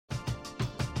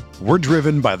We're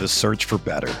driven by the search for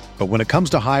better. But when it comes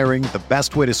to hiring, the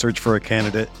best way to search for a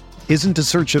candidate isn't to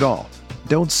search at all.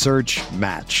 Don't search,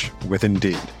 match with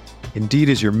Indeed. Indeed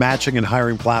is your matching and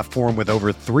hiring platform with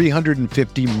over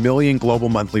 350 million global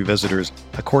monthly visitors,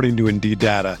 according to Indeed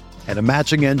data, and a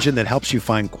matching engine that helps you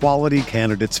find quality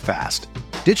candidates fast.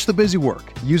 Ditch the busy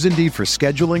work. Use Indeed for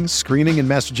scheduling, screening, and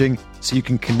messaging so you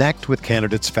can connect with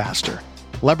candidates faster.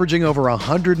 Leveraging over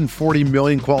 140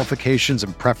 million qualifications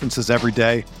and preferences every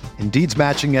day, Indeed's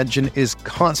matching engine is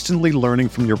constantly learning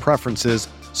from your preferences,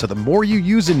 so the more you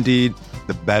use Indeed,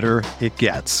 the better it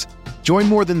gets. Join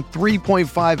more than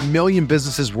 3.5 million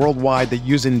businesses worldwide that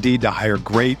use Indeed to hire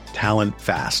great talent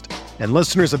fast. And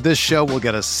listeners of this show will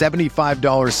get a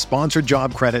 $75 sponsored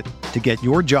job credit to get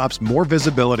your jobs more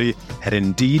visibility at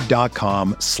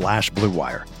Indeed.com/Blue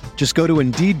Wire. Just go to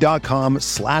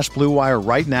Indeed.com/Blue Wire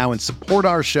right now and support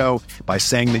our show by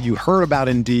saying that you heard about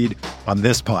Indeed on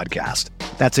this podcast.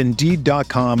 That's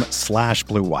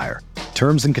Indeed.com/Blue Wire.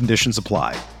 Terms and conditions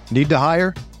apply. Need to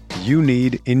hire? You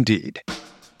need Indeed.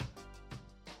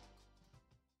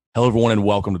 Hello, everyone, and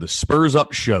welcome to the Spurs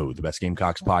Up Show, the best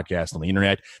Gamecocks podcast on the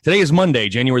internet. Today is Monday,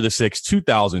 January the 6th,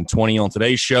 2020. On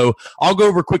today's show, I'll go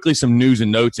over quickly some news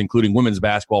and notes, including women's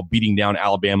basketball beating down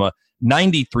Alabama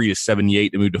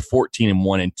 93-78 to move to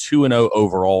 14-1 and 2-0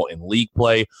 overall in league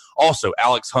play. Also,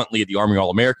 Alex Huntley at the Army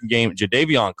All-American game,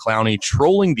 Jadeveon Clowney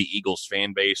trolling the Eagles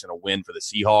fan base and a win for the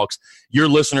Seahawks. Your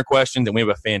listener questions, and we have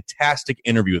a fantastic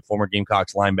interview with former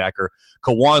Gamecocks linebacker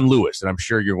Kaiwan Lewis, that I'm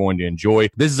sure you're going to enjoy.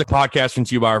 This is a podcast brought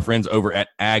to you by our friends over at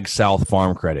Ag South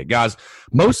Farm Credit. Guys,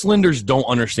 most lenders don't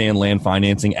understand land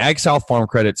financing. Ag South Farm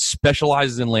Credit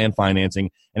specializes in land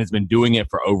financing and has been doing it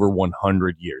for over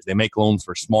 100 years. They make loans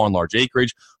for small and large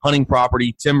acreage, hunting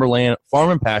property, timberland,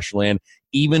 farm and pasture land,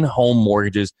 even home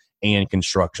mortgages and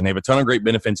construction. They have a ton of great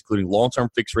benefits, including long-term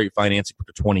fixed-rate financing for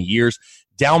 20 years,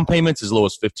 down payments as low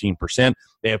as 15%.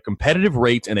 They have competitive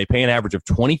rates, and they pay an average of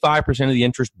 25% of the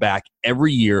interest back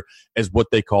every year as what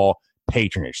they call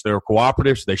patronage. They're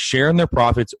cooperative, so they share in their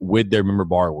profits with their member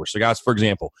borrowers. So, guys, for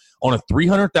example, on a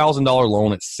 $300,000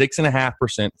 loan at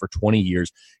 6.5% for 20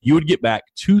 years, you would get back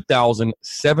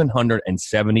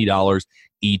 $2,770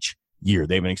 each year.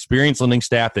 They have an experienced lending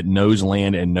staff that knows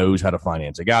land and knows how to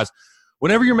finance it. Guys,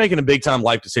 whenever you're making a big-time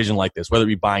life decision like this, whether it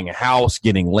be buying a house,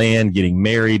 getting land, getting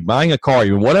married, buying a car,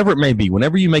 even whatever it may be,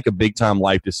 whenever you make a big-time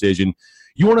life decision,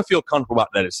 you want to feel comfortable about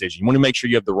that decision. You want to make sure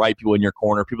you have the right people in your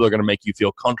corner. People are going to make you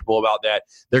feel comfortable about that.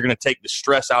 They're going to take the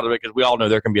stress out of it, because we all know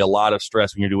there can be a lot of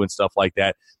stress when you're doing stuff like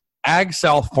that. Ag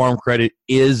South Farm Credit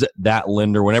is that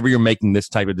lender. Whenever you're making this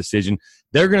type of decision,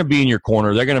 they're going to be in your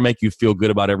corner. They're going to make you feel good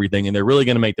about everything, and they're really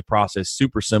going to make the process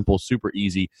super simple, super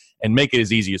easy, and make it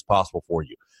as easy as possible for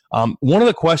you. One of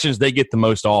the questions they get the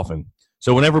most often,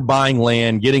 so whenever buying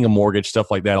land, getting a mortgage,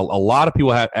 stuff like that, a lot of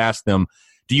people have asked them,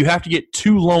 do you have to get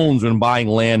two loans when buying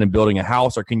land and building a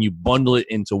house, or can you bundle it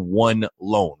into one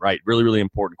loan, right? Really, really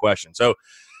important question. So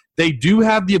they do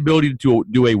have the ability to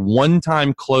do a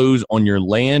one-time close on your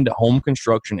land, home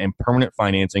construction, and permanent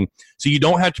financing, so you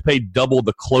don't have to pay double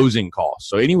the closing costs.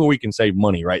 So anywhere we can save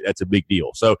money, right, that's a big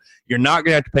deal. So you're not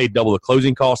going to have to pay double the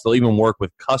closing costs. They'll even work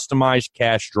with customized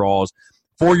cash draws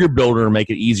for your builder to make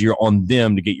it easier on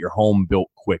them to get your home built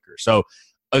quicker. So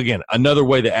again, another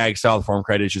way that Ag South Farm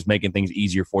Credit is just making things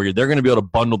easier for you. They're going to be able to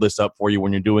bundle this up for you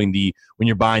when you're when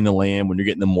you're buying the land, when you're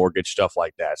getting the mortgage, stuff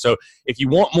like that. So if you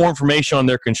want more information on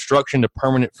their construction to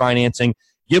permanent financing,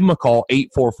 give them a call,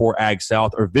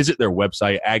 844-AG-SOUTH, or visit their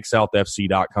website,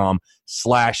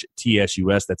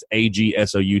 agsouthfc.com/TSUS. That's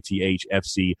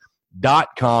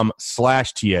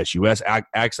AGSOUTHFC.com/TSUS.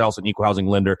 Ag South's an equal housing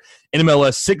lender,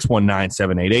 NMLS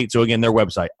 619788. So again, their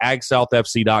website,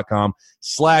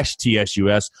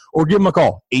 agsouthfc.com/TSUS, or give them a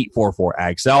call,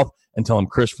 844-AG-SOUTH, and tell them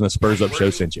Chris from the Spurs Up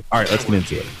Show sent you. All right, let's get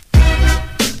into it.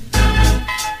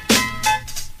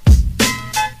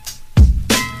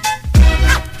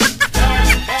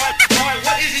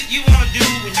 What is it you want to do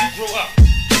when you grow up?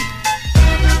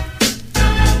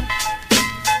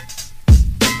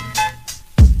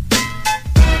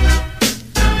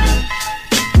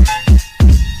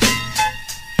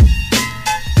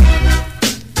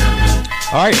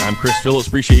 All right, I'm Chris Phillips.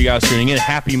 Appreciate you guys tuning in.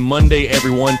 Happy Monday,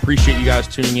 everyone. Appreciate you guys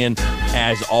tuning in.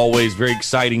 As always, very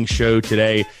exciting show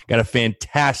today. Got a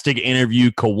fantastic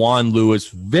interview. Kaiwan Lewis.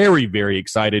 Very, very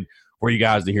excited for you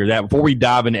guys to hear that. Before we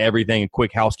dive into everything, a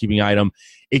quick housekeeping item.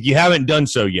 If you haven't done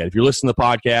so yet, if you're listening to the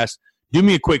podcast, do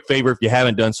me a quick favor. If you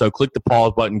haven't done so, click the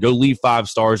pause button. Go leave 5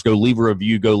 stars. Go leave a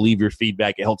review. Go leave your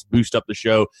feedback. It helps boost up the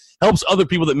show. Helps other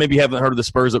people that maybe haven't heard of the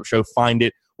Spurs Up Show find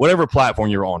it. whatever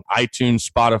platform you're on, iTunes,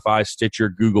 Spotify, Stitcher,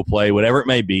 Google Play, whatever it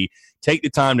may be. Take the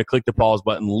time to click the pause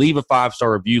button, leave a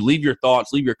 5-star review, leave your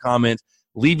thoughts, leave your comments,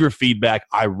 leave your feedback.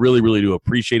 I really, really do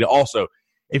appreciate it. Also,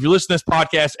 if you're listening to this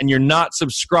podcast and you're not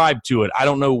subscribed to it, I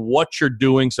don't know what you're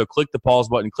doing, so click the pause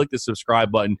button, click the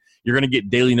subscribe button. You're going to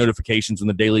get daily notifications when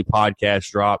the daily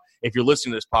podcasts drop. If you're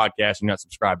listening to this podcast and you're not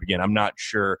subscribed, again, I'm not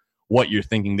sure what you're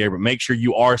thinking there, but make sure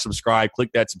you are subscribed. Click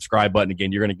that subscribe button.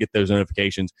 Again, you're going to get those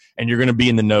notifications, and you're going to be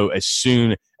in the know as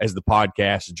soon as the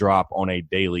podcasts drop on a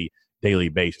daily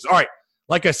basis. All right.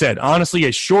 Like I said, honestly,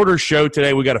 a shorter show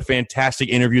today. We got a fantastic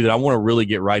interview that I want to really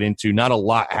get right into. Not a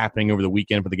lot happening over the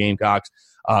weekend for the Gamecocks.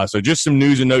 So just some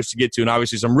news and notes to get to, and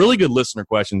obviously some really good listener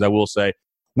questions, I will say.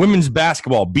 Women's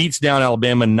basketball beats down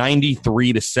Alabama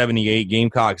 93-78.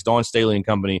 Gamecocks, Dawn Staley and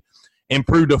company,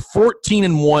 improved to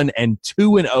 14-1 and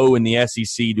 2-0 in the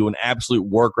SEC, doing absolute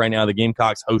work right now. The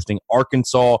Gamecocks hosting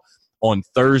Arkansas on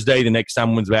Thursday, the next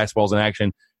time women's basketball is in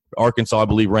action. Arkansas, I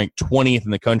believe, ranked 20th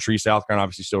in the country. South Carolina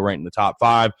obviously still ranked in the top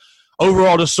 5.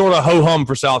 Overall, just sort of ho-hum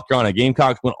for South Carolina.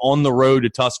 Gamecocks went on the road to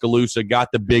Tuscaloosa,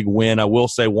 got the big win. I will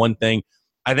say one thing.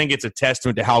 I think it's a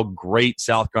testament to how great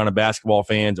South Carolina basketball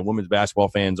fans and women's basketball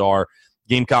fans are.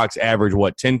 Gamecocks average,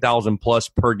 10,000 plus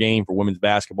per game for women's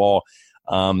basketball.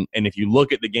 And if you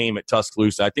look at the game at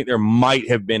Tuscaloosa, I think there might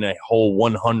have been a whole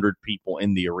 100 people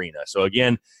in the arena. So,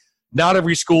 again, not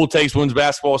every school takes women's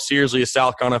basketball seriously as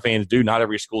South Carolina fans do. Not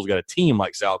every school's got a team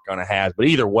like South Carolina has. But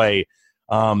either way,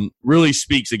 really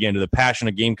speaks, again, to the passion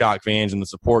of Gamecock fans and the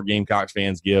support Gamecocks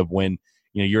fans give when,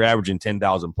 you're averaging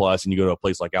 10,000 plus and you go to a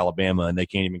place like Alabama and they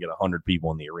can't even get 100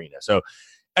 people in the arena. So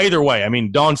either way,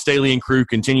 Dawn Staley and crew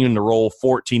continuing to roll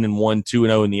 14-1,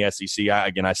 2-0 in the SEC.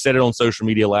 I said it on social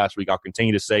media last week. I'll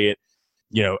continue to say it.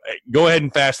 Go ahead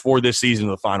and fast forward this season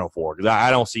to the Final Four because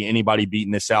I don't see anybody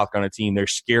beating this South Carolina team. They're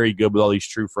scary good with all these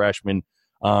true freshmen.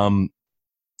 A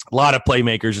lot of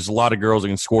playmakers, just a lot of girls that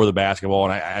can score the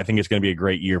basketball, and I think it's going to be a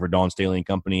great year for Dawn Staley and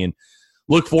company, and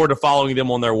look forward to following them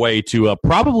on their way to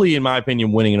probably, in my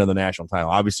opinion, winning another national title.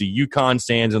 Obviously, UConn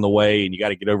stands in the way, and you got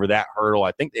to get over that hurdle.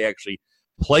 I think they actually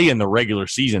play in the regular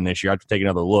season this year. I have to take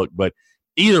another look, but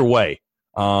either way,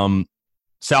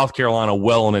 South Carolina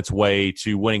well on its way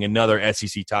to winning another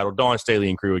SEC title. Dawn Staley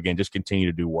and crew, again, just continue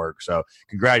to do work. So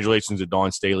congratulations to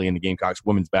Dawn Staley and the Gamecocks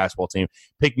women's basketball team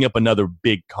picking up another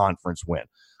big conference win.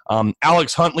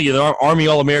 Alex Huntley, the Army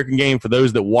All-American game, for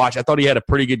those that watch, I thought he had a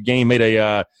pretty good game, made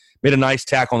a nice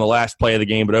tackle on the last play of the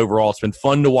game, but overall it's been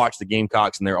fun to watch the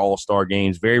Gamecocks in their all-star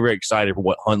games. Very, very excited for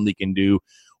what Huntley can do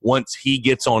once he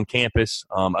gets on campus.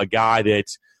 A guy that,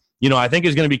 I think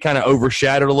is going to be kind of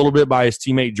overshadowed a little bit by his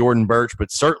teammate Jordan Birch, but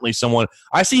certainly someone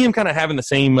 – I see him kind of having the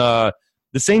same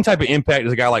type of impact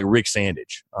as a guy like Rick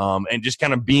Sandage, and just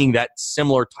kind of being that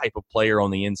similar type of player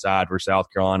on the inside for South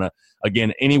Carolina.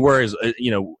 Again,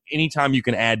 anytime you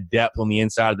can add depth on the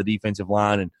inside of the defensive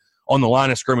line and on the line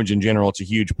of scrimmage in general, it's a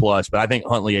huge plus. But I think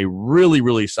Huntley, a really,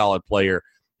 really solid player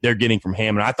they're getting from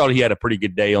Hammond. I thought he had a pretty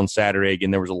good day on Saturday.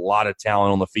 Again, there was a lot of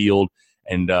talent on the field,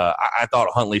 and I thought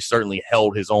Huntley certainly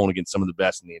held his own against some of the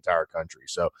best in the entire country.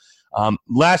 So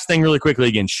last thing really quickly,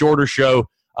 again, shorter show,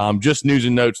 just news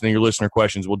and notes, and then your listener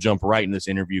questions. We'll jump right in this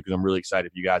interview because I'm really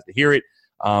excited for you guys to hear it.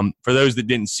 For those that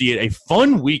didn't see it, a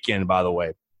fun weekend, by the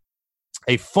way.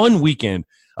 A fun weekend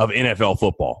of NFL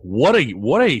football. What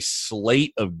a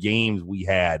slate of games we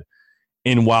had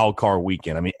in Wild Card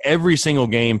Weekend. Every single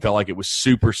game felt like it was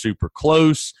super, super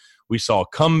close. We saw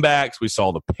comebacks. We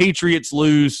saw the Patriots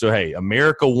lose. So, hey,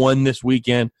 America won this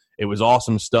weekend. It was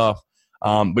awesome stuff.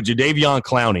 But Jadeveon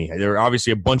Clowney, there were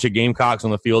obviously a bunch of Gamecocks on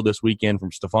the field this weekend,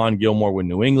 from Stephon Gilmore with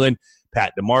New England,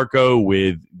 Pat DeMarco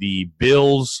with the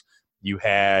Bills. You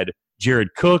had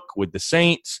Jared Cook with the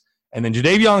Saints. And then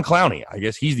Jadeveon Clowney, I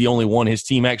guess he's the only one. His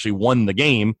team actually won the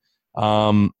game.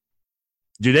 Jadeveon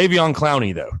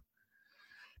Clowney, though,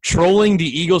 trolling the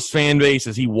Eagles fan base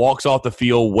as he walks off the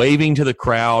field, waving to the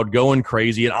crowd, going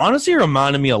crazy. It honestly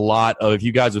reminded me a lot of, if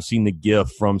you guys have seen the GIF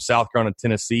from South Carolina,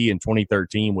 Tennessee in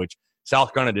 2013, which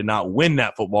South Carolina did not win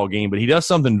that football game, but he does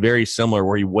something very similar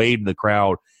where he waved the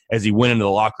crowd as he went into the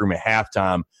locker room at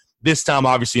halftime. This time,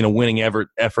 obviously, in a winning effort.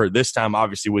 This time,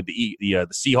 obviously, with the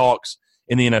Seahawks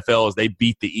in the NFL as they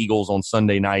beat the Eagles on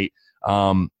Sunday night.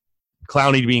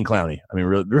 Clowney being Clowney.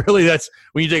 Really, that's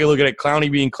when you take a look at it. Clowney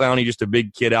being Clowney, just a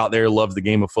big kid out there, loves the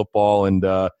game of football, and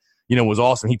was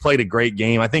awesome. He played a great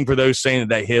game. I think for those saying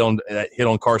that hit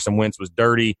on Carson Wentz was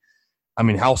dirty,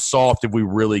 how soft have we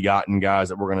really gotten, guys,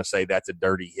 that we're going to say that's a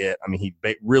dirty hit? He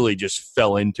really just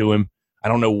fell into him. I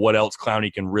don't know what else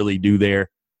Clowney can really do there.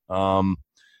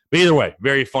 But either way,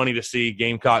 very funny to see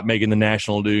Gamecock making the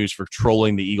national news for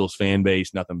trolling the Eagles fan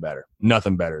base. Nothing better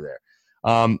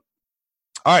there.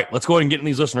 All right, let's go ahead and get in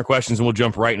these listener questions, and we'll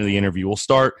jump right into the interview. We'll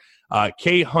start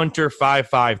K Hunter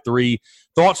 553.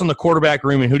 Thoughts on the quarterback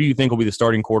room, and who do you think will be the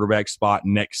starting quarterback spot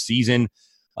next season?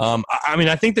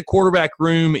 I think the quarterback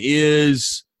room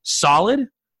is solid.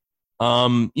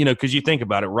 Because you think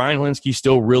about it, Ryan Hilinski's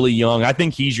still really young. I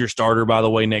think he's your starter, by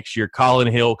the way, next year. Colin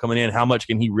Hill coming in, how much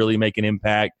can he really make an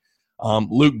impact?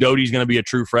 Luke Doty's going to be a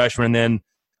true freshman. And then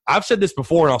I've said this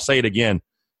before, and I'll say it again.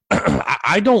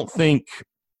 I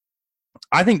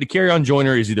think the Kaiwan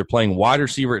Joyner is either playing wide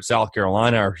receiver at South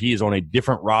Carolina or he is on a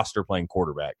different roster playing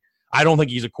quarterback. I don't think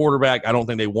he's a quarterback. I don't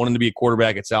think they want him to be a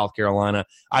quarterback at South Carolina.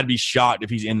 I'd be shocked if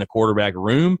he's in the quarterback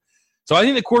room. So I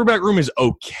think the quarterback room is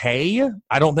okay.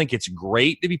 I don't think it's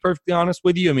great, to be perfectly honest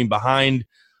with you. I mean, behind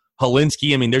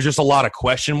Hilinski, there's just a lot of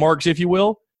question marks, if you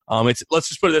will. Let's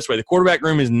just put it this way. The quarterback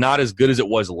room is not as good as it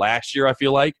was last year, I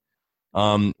feel like.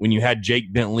 When you had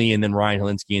Jake Bentley and then Ryan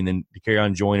Hilinski and then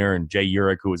Kaiwan Joyner and Jay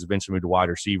Urich, who was eventually moved to wide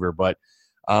receiver. But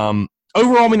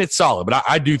overall, it's solid. But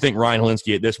I do think Ryan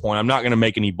Hilinski at this point, I'm not going to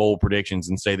make any bold predictions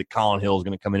and say that Colin Hill is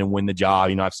going to come in and win the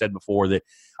job. I've said before that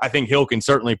I think Hill can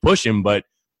certainly push him, but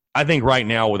I think right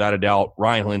now, without a doubt,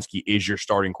 Ryan Hilinski is your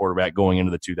starting quarterback going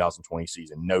into the 2020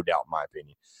 season. No doubt, in my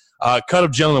opinion. Cut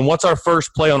of gentlemen, what's our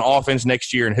first play on offense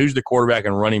next year, and who's the quarterback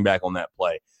and running back on that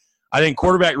play? I think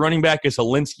quarterback, running back is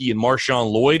Hilinski and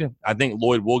Marshawn Lloyd. I think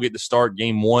Lloyd will get the start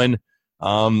game one.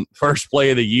 First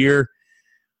play of the year.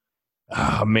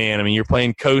 Oh, man, you're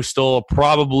playing Coastal.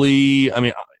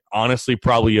 Honestly,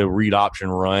 probably a read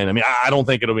option run. I don't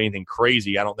think it'll be anything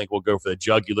crazy. I don't think we'll go for the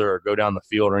jugular or go down the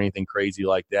field or anything crazy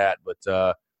like that. But,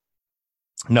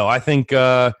 no, I think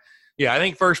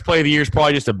first play of the year is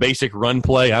probably just a basic run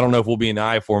play. I don't know if we'll be in the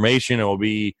I formation or we'll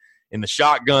be in the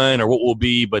shotgun or what we'll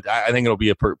be, but I think it'll be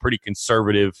a pretty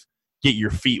conservative, get your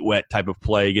feet wet type of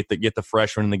play, get the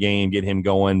freshman in the game, get him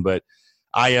going. But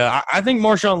I think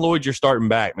Marshawn Lloyd's your starting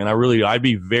back, man. I'd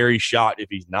be very shocked if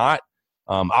he's not.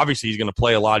 Obviously, he's going to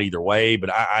play a lot either way, but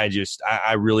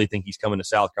I really think he's coming to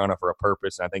South Carolina for a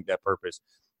purpose, and I think that purpose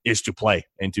is to play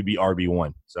and to be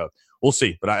RB1. So we'll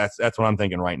see, but that's what I'm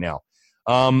thinking right now.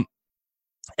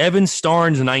 Evan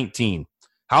Starnes, 19.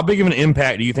 How big of an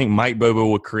impact do you think Mike Bobo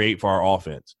would create for our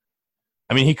offense?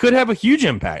 He could have a huge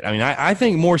impact. I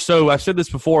think more so, I've said this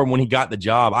before when he got the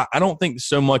job, I don't think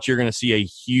so much you're going to see a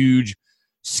huge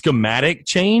schematic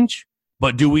change.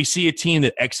 But do we see a team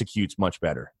that executes much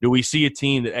better? Do we see a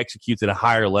team that executes at a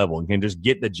higher level and can just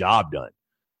get the job done?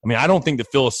 I don't think the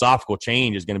philosophical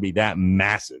change is going to be that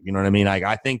massive. You know what I mean?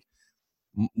 I think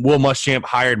Will Muschamp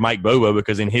hired Mike Bobo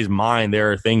because in his mind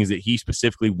there are things that he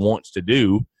specifically wants to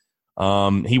do.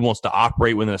 He wants to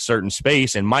operate within a certain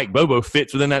space, and Mike Bobo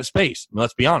fits within that space.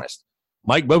 Let's be honest.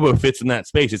 Mike Bobo fits in that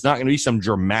space. It's not going to be some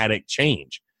dramatic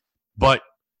change. But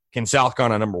can South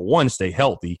Carolina, number one, stay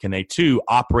healthy? Can they, two,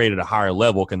 operate at a higher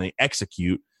level? Can they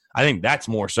execute? I think that's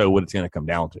more so what it's going to come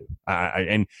down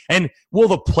to. And will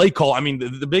the play call?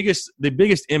 The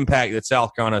biggest impact that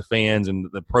South Carolina fans and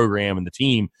the program and the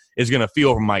team is going to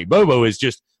feel from Mike Bobo is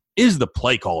the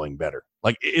play calling better?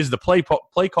 Is the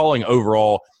play calling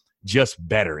overall just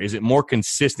better? Is it more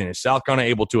consistent? Is South Carolina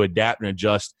able to adapt and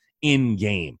adjust in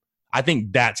game? I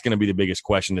think that's going to be the biggest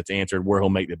question that's answered, where he'll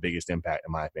make the biggest impact,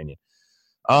 in my opinion.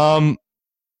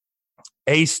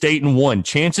 A State and 1.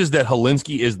 Chances that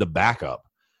Hilinski is the backup.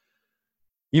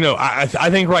 I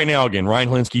think right now, again, Ryan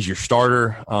Hilinski's your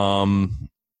starter.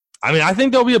 I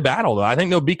think there'll be a battle, though. I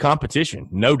think there'll be competition,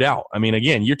 no doubt.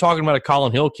 Again, you're talking about a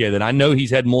Colin Hill kid that I know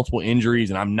he's had multiple injuries,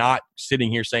 and I'm not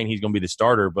sitting here saying he's going to be the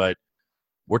starter, but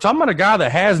we're talking about a guy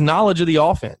that has knowledge of the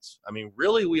offense.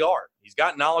 Really, we are. He's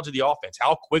got knowledge of the offense.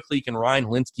 How quickly can Ryan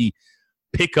Hilinski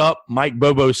pick up Mike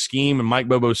Bobo's scheme and Mike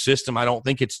Bobo's system? I don't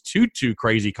think it's too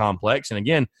crazy complex. And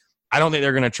again, I don't think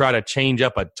they're going to try to change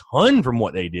up a ton from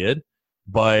what they did,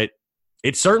 but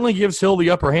it certainly gives Hill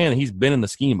the upper hand. He's been in the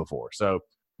scheme before. So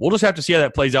we'll just have to see how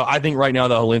that plays out. I think right now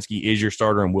that Hilinski is your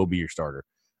starter and will be your starter.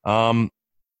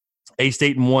 A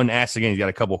State and 1 asks again, he's got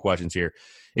a couple of questions here.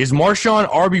 Is Marshawn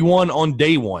RB1 on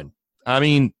day one?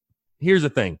 Here's the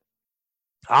thing.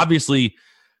 Obviously,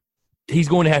 he's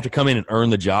going to have to come in and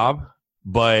earn the job.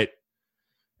 But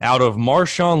out of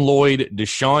Marshawn Lloyd,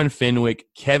 Deshaun Fenwick,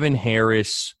 Kevin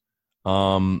Harris,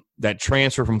 that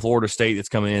transfer from Florida State that's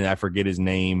coming in, I forget his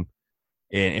name.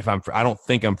 And I don't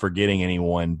think I'm forgetting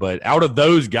anyone. But out of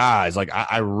those guys,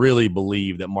 I really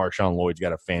believe that Marshawn Lloyd's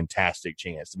got a fantastic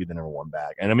chance to be the number one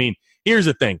back. And, here's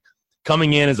the thing.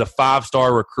 Coming in as a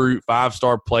 5-star recruit,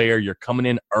 5-star player, you're coming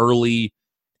in early.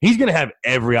 He's going to have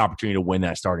every opportunity to win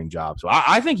that starting job. So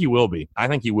I think he will be. I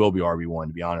think he will be RB1,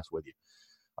 to be honest with you.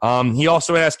 He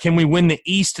also asked, can we win the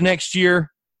East next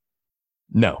year?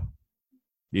 No.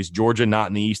 Is Georgia not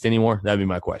in the East anymore? That'd be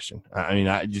my question. I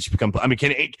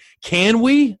mean, can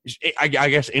we? I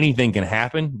guess anything can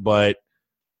happen, but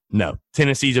no.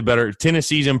 Tennessee's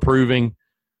improving.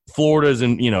 Florida's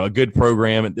a good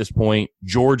program at this point.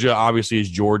 Georgia obviously is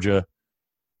Georgia.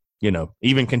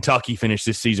 Even Kentucky finished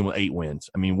this season with 8 wins.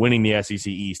 I mean, winning the SEC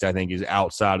East, I think, is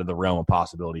outside of the realm of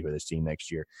possibility for this team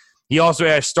next year. He also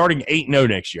has starting 8-0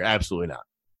 next year. Absolutely not.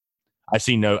 I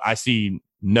see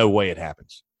no way it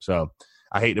happens. So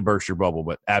I hate to burst your bubble,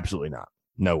 but absolutely not.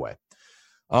 No way.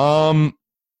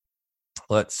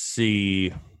 Let's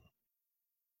see.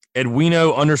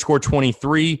 Edwino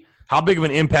 _23. How big of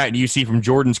an impact do you see from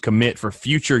Jordan's commit for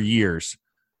future years?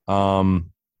 I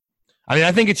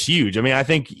think it's huge. I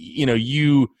think,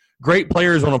 great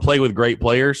players want to play with great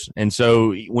players. And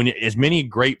so when as many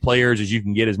great players as you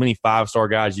can get, as many 5-star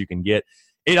guys you can get,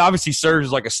 it obviously serves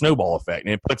as like a snowball effect.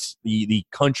 And it puts the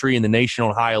country and the nation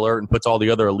on high alert and puts all the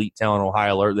other elite talent on high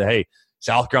alert that, hey,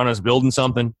 South Carolina's building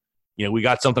something. We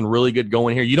got something really good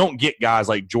going here. You don't get guys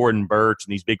like Jordan Birch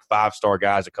and these big 5-star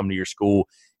guys that come to your school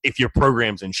if your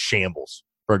program's in shambles,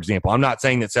 for example. I'm not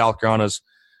saying that South Carolina's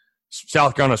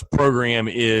program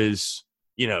is,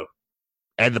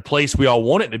 at the place we all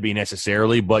want it to be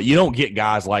necessarily, but you don't get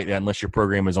guys like that unless your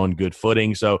program is on good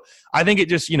footing. So I think it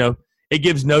just, it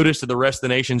gives notice to the rest of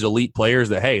the nation's elite players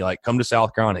that, hey, come to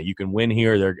South Carolina. You can win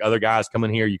here. There are other guys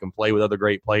coming here. You can play with other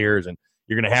great players, and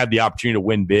you're going to have the opportunity to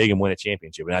win big and win a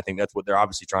championship. And I think that's what they're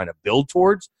obviously trying to build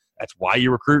towards. That's why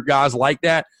you recruit guys like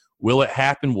that. Will it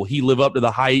happen? Will he live up to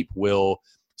the hype? Will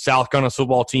South Carolina's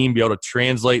football team be able to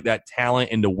translate that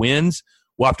talent into wins?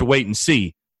 We'll have to wait and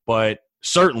see. But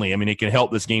certainly, it can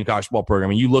help this Gamecock football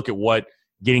program. You look at what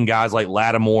getting guys like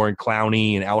Lattimore and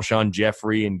Clowney and Alshon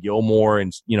Jeffrey and Gilmore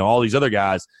and, all these other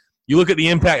guys, you look at the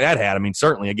impact that had.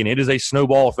 Certainly, again, it is a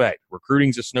snowball effect.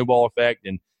 Recruiting's a snowball effect,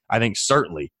 and I think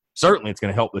certainly it's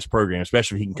going to help this program,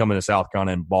 especially if he can come into South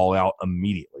Carolina and ball out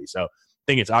immediately. So I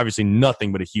think it's obviously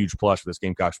nothing but a huge plus for this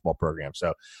Gamecock football program.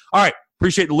 So, all right,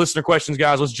 appreciate the listener questions,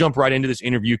 guys. Let's jump right into this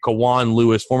interview. Kaiwan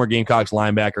Lewis, former Gamecocks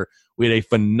linebacker. We had a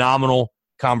phenomenal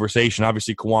conversation.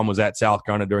 Obviously, Kaiwan was at South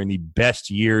Carolina during the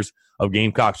best years of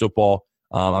Gamecocks football.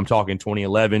 I'm talking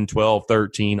 2011, 12,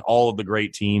 13, all of the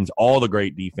great teams, all the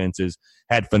great defenses.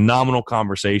 Had phenomenal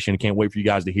conversation. Can't wait for you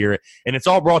guys to hear it. And it's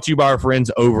all brought to you by our friends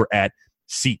over at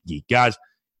SeatGeek. Guys,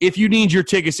 if you need your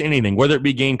tickets to anything, whether it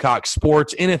be Gamecock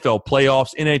sports, NFL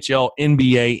playoffs, NHL,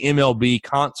 NBA, MLB,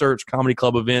 concerts, comedy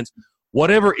club events,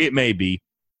 whatever it may be,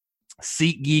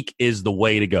 SeatGeek is the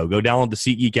way to go. Go download the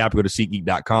SeatGeek app, go to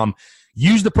SeatGeek.com.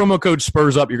 Use the promo code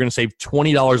SPURSUP. You're going to save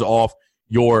 $20 off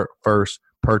your first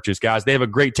purchase. Guys, they have a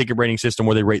great ticket rating system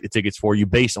where they rate the tickets for you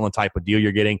based on the type of deal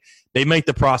you're getting. They make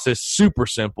the process super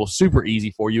simple, super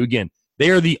easy for you. Again, they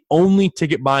are the only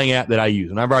ticket buying app that I use.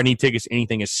 Whenever I need tickets to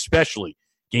anything, especially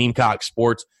Gamecock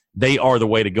sports, they are the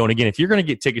way to go. And again, if you're going to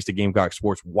get tickets to Gamecock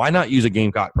sports, why not use a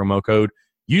Gamecock promo code?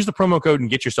 Use the promo code and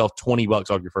get yourself $20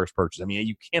 off your first purchase.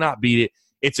 You cannot beat it.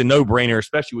 It's a no-brainer,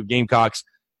 especially with Gamecocks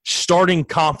starting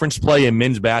conference play in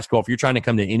men's basketball. If you're trying to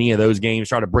come to any of those games,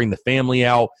 try to bring the family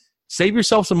out, save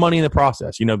yourself some money in the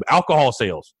process. Alcohol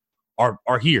sales are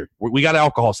here. We got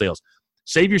alcohol sales.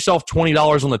 Save yourself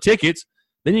 $20 on the tickets.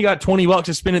 Then you got $20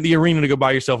 to spend at the arena to go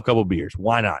buy yourself a couple beers.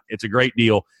 Why not? It's a great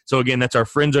deal. So, again, that's our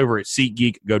friends over at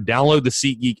SeatGeek. Go download the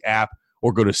SeatGeek app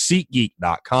or go to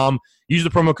SeatGeek.com. Use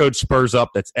the promo code SPURSUP,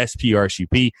 that's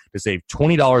SPRSUP, to save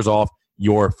 $20 off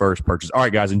your first purchase. All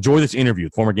right, guys, enjoy this interview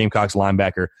with former Gamecocks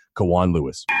linebacker Kaiwan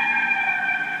Lewis.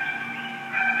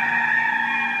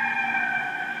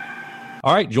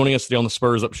 All right, joining us today on the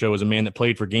Spurs Up Show is a man that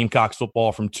played for Gamecocks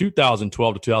football from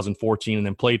 2012 to 2014 and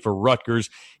then played for Rutgers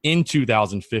in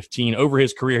 2015. Over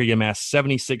his career, he amassed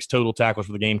 76 total tackles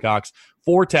for the Gamecocks,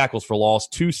 4 tackles for loss,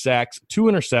 2 sacks, 2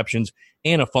 interceptions,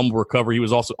 and a fumble recovery. He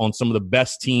was also on some of the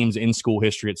best teams in school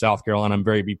history at South Carolina. I'm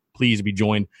very pleased to be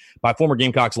joined by former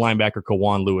Gamecocks linebacker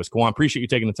Kaiwan Lewis. Kaiwan, appreciate you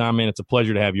taking the time, man. It's a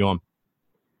pleasure to have you on.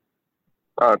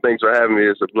 Thanks for having me.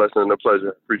 It's a blessing and a pleasure.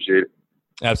 Appreciate it.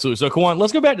 Absolutely. So, Kaiwan,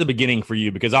 let's go back to the beginning for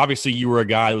you, because obviously you were a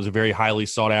guy that was a very highly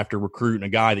sought-after recruit and a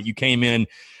guy that you came in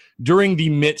during the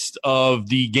midst of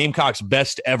the Gamecocks'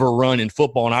 best ever run in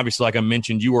football. And obviously, like I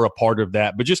mentioned, you were a part of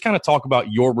that. But just kind of talk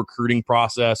about your recruiting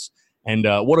process and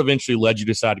what eventually led you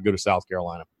to decide to go to South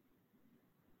Carolina.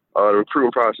 The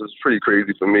recruiting process was pretty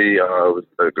crazy for me. It was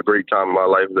a great time in my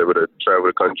life. I was able to travel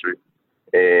the country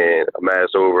and amass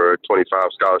over 25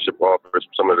 scholarship offers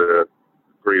from some of the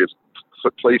greatest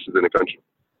places in the country.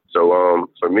 So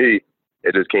for me,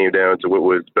 it just came down to what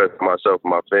was best for myself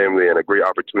and my family, and a great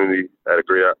opportunity at a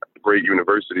great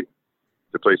university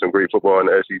to play some great football in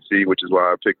the SEC, which is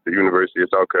why I picked the University of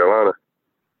South Carolina.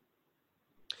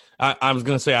 I was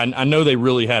going to say, I know they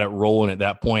really had it rolling at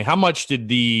that point. How much did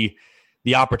the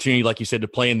opportunity, like you said, to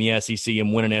play in the SEC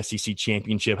and win an SEC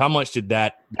championship, how much did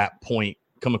that point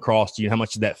come across to you? How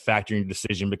much did that factor in your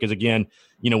decision? Because, again,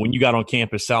 when you got on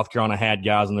campus, South Carolina had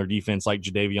guys on their defense like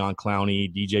Jadeveon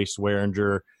Clowney, DJ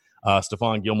Swearinger,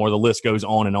 Stephon Gilmore, the list goes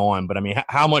on and on. But, I mean,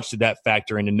 how much did that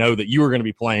factor in to know that you were going to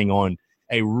be playing on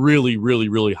a really, really,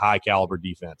 really high-caliber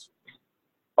defense?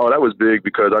 Oh, that was big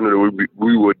because I knew that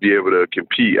we would be able to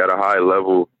compete at a high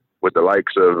level with the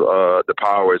likes of the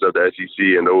powers of the SEC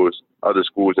and those other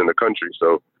schools in the country.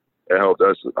 So it helped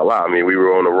us a lot. I mean, we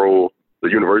were on a roll. The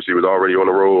university was already on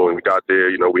a roll, and we got there.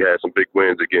 We had some big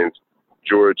wins against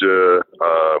Georgia,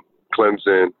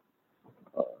 Clemson.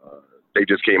 They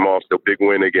just came off the big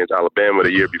win against Alabama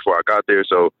the year before I got there.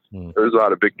 So there was a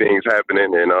lot of big things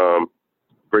happening, and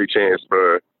great chance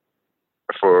for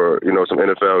some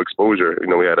NFL exposure.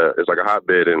 It's like a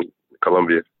hotbed in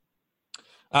Columbia.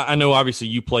 I know obviously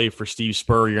you play for Steve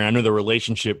Spurrier, and I know the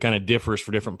relationship kind of differs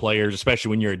for different players, especially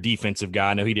when you're a defensive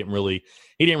guy. I know he didn't really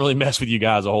mess with you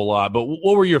guys a whole lot. But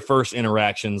what were your first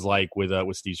interactions like with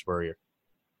Steve Spurrier?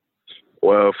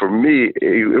 Well, for me,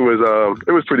 it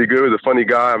was pretty good. He was a funny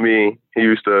guy. I mean, he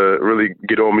used to really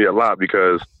get on me a lot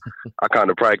because I kind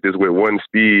of practice with one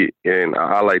speed, and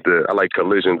I like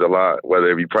collisions a lot, whether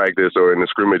it be practice or in the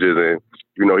scrimmages. And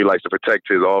he likes to protect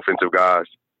his offensive guys.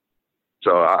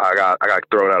 So I got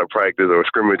thrown out of practice or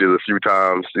scrimmages a few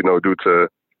times, due to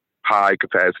high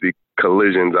capacity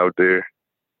collisions out there.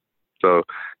 So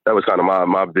that was kind of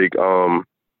my big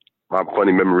my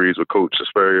funny memories with Coach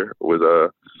Spurrier was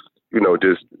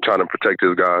just trying to protect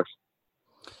his guys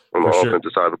on the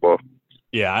offensive side of the ball.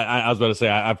 Yeah, I was about to say,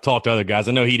 I've talked to other guys.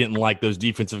 I know he didn't like those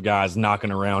defensive guys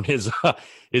knocking around his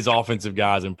offensive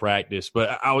guys in practice.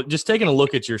 But I was just taking a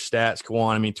look at your stats,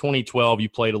 Kaiwan. I mean, 2012, you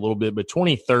played a little bit, but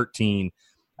 2013,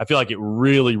 I feel like it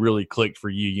really, really clicked for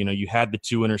you. You had the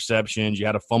 2 interceptions. You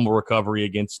had a fumble recovery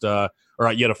against you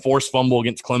had a forced fumble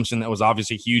against Clemson. That was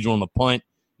obviously huge on the punt.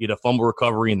 You had a fumble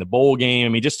recovery in the bowl game. I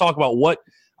mean, just talk about what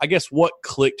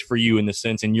clicked for you in the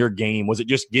sense in your game. Was it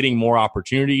just getting more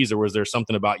opportunities, or was there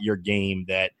something about your game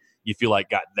that you feel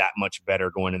like got that much better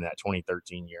going in that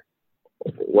 2013 year?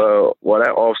 Well,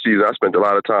 that offseason, I spent a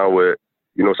lot of time with,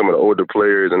 some of the older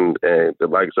players and the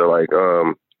likes of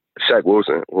Shaq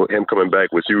Wilson. Well, him coming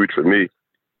back was huge for me,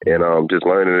 and just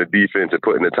learning the defense and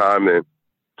putting the time in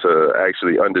to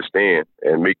actually understand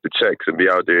and make the checks and be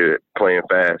out there playing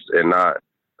fast and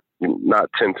not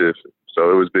tentative. So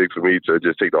it was big for me to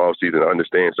just take the offseason and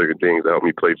understand certain things that help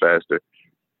me play faster.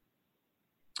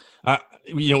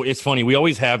 It's funny. We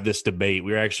always have this debate.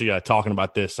 We were actually talking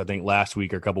about this, I think, last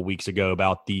week or a couple weeks ago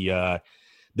about the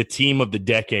team of the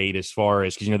decade as far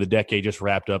as – because, the decade just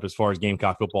wrapped up as far as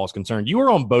Gamecock football is concerned. You were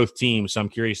on both teams, so I'm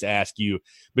curious to ask you,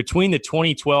 between the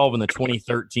 2012 and the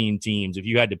 2013 teams, if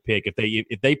you had to pick,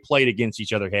 if they played against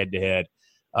each other head-to-head,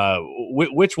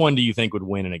 which one do you think would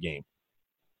win in a game?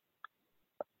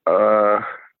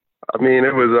 I mean,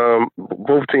 it was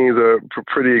both teams are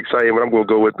pretty exciting, but I'm going to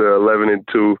go with the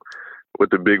 11-2 with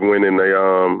the big win in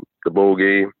the bowl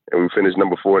game, and we finished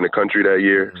number 4 in the country that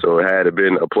year. So had it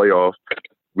been a playoff,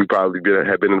 we probably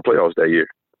had been in the playoffs that year.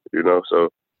 So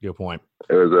good point.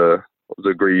 It was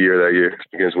a great year that year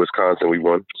against Wisconsin. We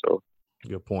won. So.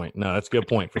 Good point. No, that's a good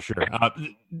point for sure.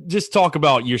 Just talk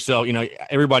about yourself.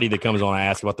 Everybody that comes on, I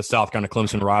ask about the South Carolina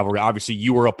Clemson rivalry. Obviously,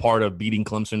 you were a part of beating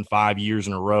Clemson 5 years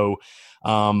in a row.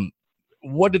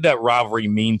 What did that rivalry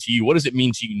mean to you? What does it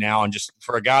mean to you now? And just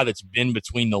for a guy that's been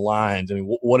between the lines, I mean,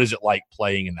 what is it like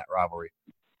playing in that rivalry?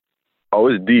 Oh,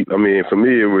 it's deep. I mean, for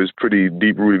me, it was pretty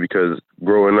deep-rooted because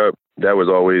growing up, that was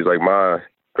always like my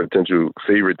potential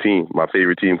favorite team. My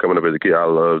favorite team coming up as a kid, I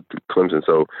loved Clemson.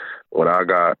 So when I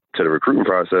got to the recruiting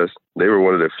process, they were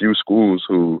one of the few schools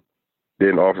who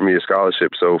didn't offer me a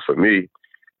scholarship. So for me,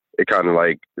 it kind of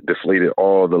deflated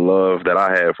all the love that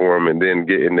I had for them. And then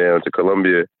getting down to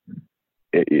Columbia,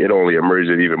 it only emerged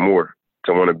even more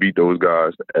to want to beat those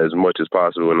guys as much as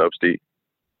possible in upstate.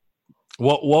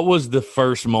 What was the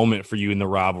first moment for you in the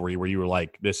rivalry where you were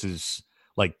like, this is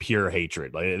pure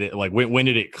hatred? When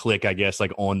did it click, I guess,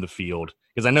 on the field?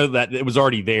 Because I know that it was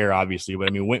already there, obviously, but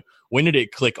I mean, when did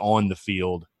it click on the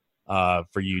field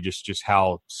for you? Just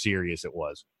how serious it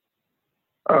was.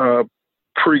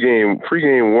 Pre-game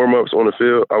warm-ups on the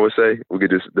field, I would say. We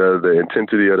could just the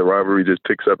intensity of the rivalry just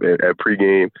picks up at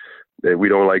pre-game. That we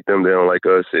don't like them, they don't like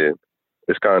us, and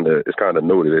it's kind of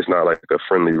noted. It's not like a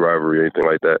friendly rivalry or anything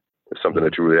like that. It's something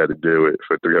that you really had to deal with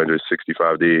for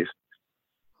 365 days.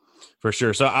 For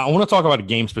sure. So I want to talk about a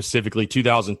game specifically,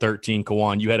 2013,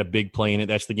 Kaiwan. You had a big play in it.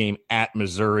 That's the game at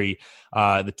Missouri,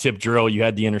 the tip drill. You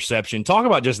had the interception. Talk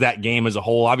about just that game as a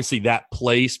whole. Obviously, that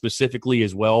play specifically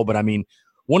as well. But, I mean,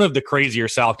 one of the crazier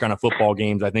South Carolina football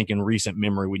games, I think, in recent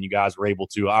memory when you guys were able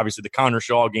to. Obviously, the Connor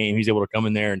Shaw game, he's able to come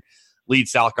in there and lead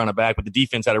South Carolina back. But the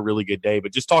defense had a really good day.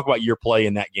 But just talk about your play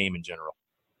in that game in general.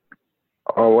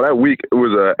 Well, that week, it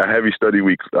was a heavy study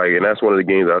week, and that's one of the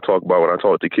games I talk about when I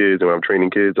talk to kids and when I'm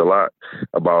training kids a lot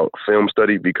about film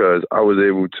study, because I was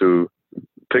able to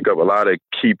pick up a lot of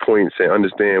key points and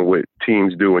understand what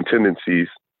teams do and tendencies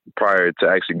prior to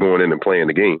actually going in and playing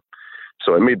the game.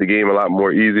 So it made the game a lot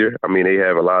more easier. I mean, they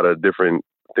have a lot of different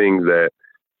things that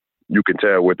you can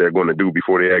tell what they're going to do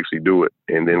before they actually do it.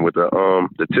 And then with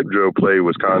the tip drill play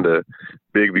was kind of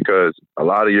big because a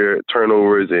lot of your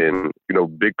turnovers and,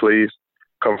 big plays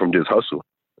come from just hustle.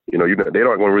 They're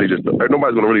not going to really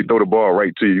nobody's going to really throw the ball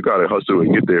right to you. You got to hustle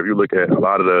and get there. If you look at a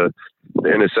lot of the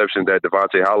interceptions that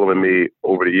Devontae Holloman made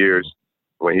over the years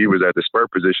when he was at the spur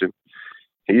position,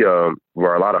 he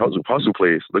were a lot of hustle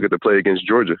plays. Look at the play against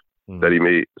Georgia that he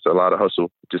made. It's a lot of hustle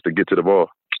just to get to the ball.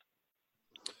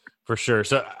 For sure.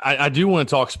 So I do want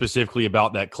to talk specifically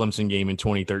about that Clemson game in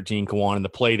 2013, Kaiwan, and the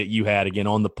play that you had again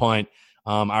on the punt.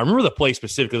 I remember the play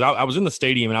specifically. I was in the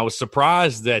stadium, and I was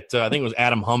surprised that I think it was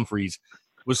Adam Humphreys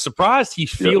was surprised he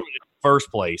fielded it in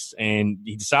first place, and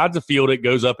he decides to field it,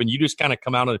 goes up, and you just kind of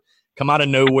come out of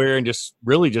nowhere and just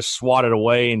really just swat it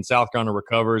away, and South Carolina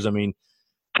recovers. I mean,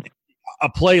 a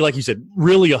play, like you said,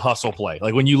 really a hustle play.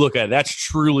 Like when you look at it, that's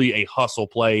truly a hustle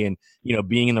play, and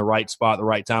being in the right spot at the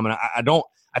right time. And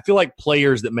I feel like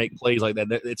players that make plays like that,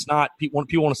 it's not people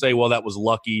want to say, well, that was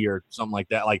lucky or something like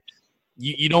that. Like,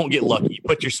 you don't get lucky. You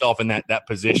put yourself in that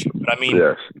position. But, I mean,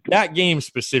 yes. That game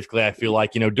specifically, I feel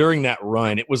like, during that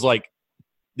run, it was like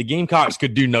the Gamecocks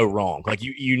could do no wrong. Like,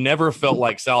 you never felt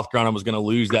like South Carolina was going to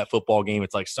lose that football game.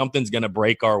 It's like something's going to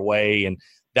break our way, and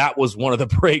that was one of the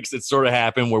breaks that sort of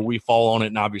happened where we fall on it,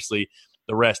 and obviously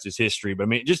the rest is history. But, I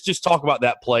mean, just talk about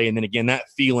that play, and then, again, that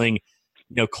feeling,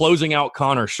 closing out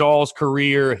Connor Shaw's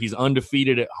career. He's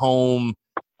undefeated at home.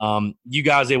 You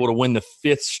guys able to win the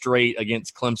 5th straight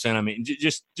against Clemson. I mean,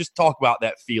 just talk about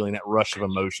that feeling, that rush of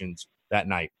emotions that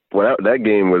night. Well, that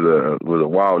game was a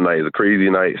wild night. It was a crazy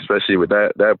night, especially with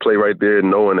that play right there,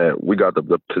 knowing that we got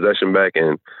the possession back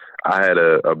and I had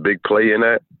a big play in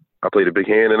that. I played a big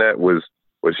hand in that was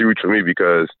huge for me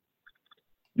because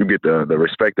you get the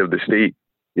respect of the state.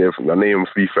 My name will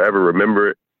be forever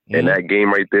remembered. And that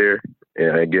game right there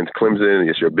against Clemson,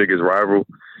 it's your biggest rival.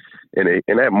 And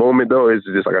in that moment, though, it's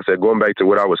just, like I said, going back to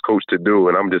what I was coached to do.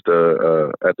 And I'm just,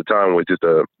 at the time, was just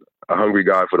a hungry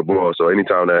guy for the ball. So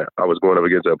anytime that I was going up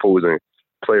against an opposing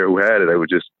player who had it, it was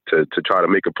just to try to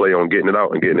make a play on getting it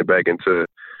out and getting it back into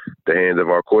the hands of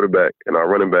our quarterback and our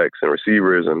running backs and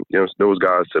receivers and, those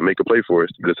guys to make a play for us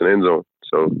to get us an end zone.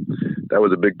 So that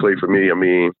was a big play for me. I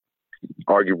mean,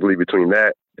 arguably between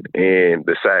that and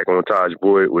the sack on Taj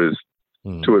Boyd was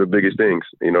two of the biggest things,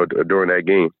 during that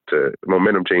game, to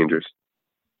momentum changers,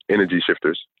 energy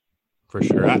shifters. For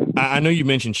sure. I know you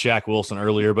mentioned Shaq Wilson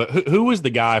earlier, but who was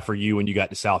the guy for you when you got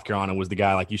to South Carolina? Was the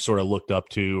guy like you sort of looked up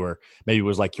to, or maybe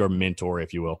was like your mentor,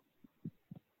 if you will?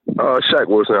 Shaq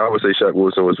Wilson. I would say Shaq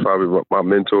Wilson was probably my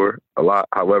mentor a lot.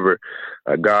 However,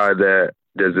 a guy that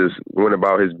just went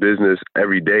about his business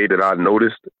every day that I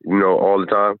noticed, all the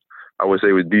time, I would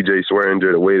say was DJ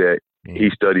Swearinger, the way that he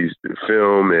studies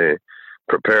film and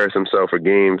prepares himself for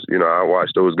games. I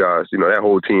watched those guys. That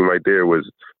whole team right there was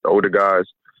the older guys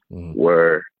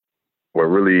were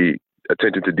really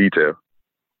attention to detail.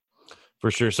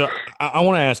 For sure. So I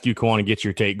want to ask you, Kaiwan, to get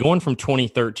your take. Going from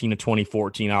 2013 to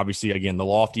 2014, obviously, again, the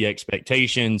lofty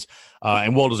expectations,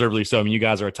 and well-deservedly so. I mean, you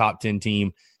guys are a top 10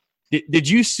 team. Did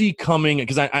you see coming –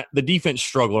 because the defense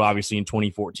struggled, obviously, in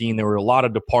 2014. There were a lot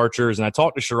of departures, and I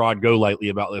talked to Sherrod Golightly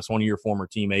about this, one of your former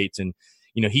teammates, and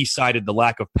he cited the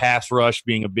lack of pass rush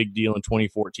being a big deal in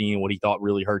 2014, what he thought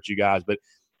really hurt you guys. But,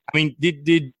 I mean,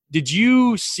 did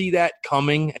you see that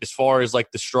coming as far as,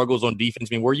 like, the struggles on defense?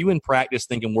 I mean, were you in practice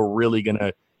thinking we're really going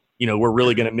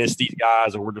to miss these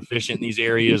guys, or we're deficient in these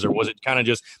areas, or was it kind of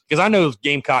just – because I know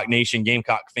Gamecock Nation,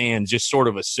 Gamecock fans just sort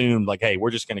of assumed, like, hey,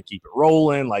 we're just going to keep it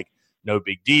rolling, like, no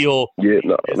big deal. Yeah,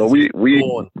 no, we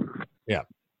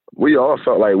all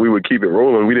felt like we would keep it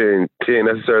rolling. We can't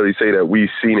necessarily say that we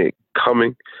seen it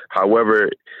coming. However,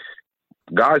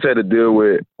 guys had to deal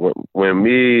with when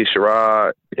me,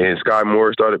 Sherrod, and Sky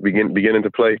Moore started beginning to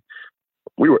play.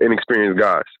 We were inexperienced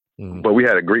guys, but we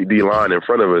had a great D line in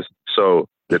front of us. So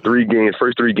the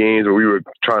first three games where we were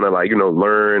trying to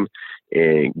learn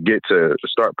and get to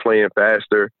start playing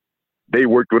faster, they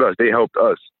worked with us. They helped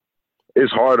us.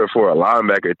 it's harder for a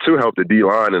linebacker to help the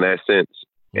D-line in that sense.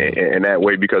 And that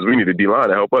way, because we need the D-line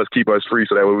to help us keep us free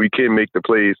so that way we can make the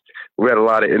plays. We had a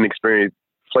lot of inexperienced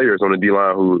players on the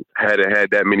D-line who hadn't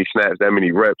had that many snaps, that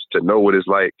many reps to know what it's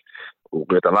like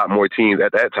with a lot more teams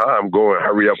at that time going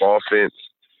hurry up offense.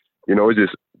 You know, it's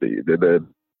just the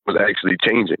was actually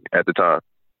changing at the time.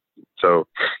 So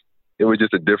it was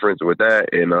just a difference with that.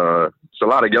 And it's a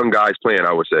lot of young guys playing,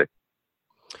 I would say.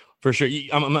 For sure.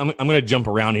 I'm going to jump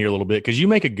around here a little bit because you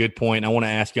make a good point. I want to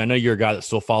ask you, I know you're a guy that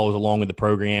still follows along with the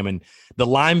program, and the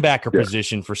linebacker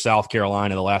position for South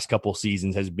Carolina the last couple of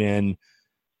seasons has been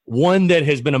one that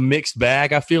has been a mixed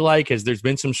bag, I feel like, as there's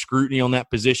been some scrutiny on that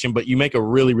position. But you make a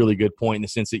really, really good point in the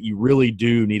sense that you really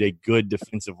do need a good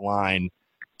defensive line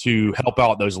to help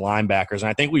out those linebackers. And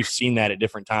I think we've seen that at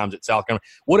different times at South Carolina.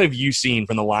 What have you seen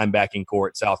from the linebacking core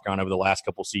at South Carolina over the last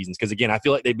couple of seasons? Because, again, I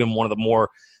feel like they've been one of the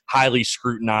more highly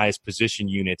scrutinized position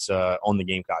units on the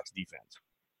Gamecocks defense.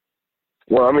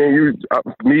 Well, I mean,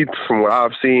 me, from what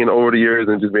I've seen over the years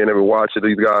and just being able to watch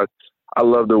these guys, I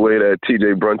love the way that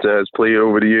T.J. Brunson has played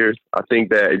over the years. I think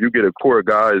that if you get a core of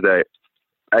guys that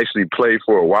actually play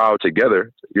for a while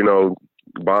together, you know,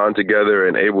 bond together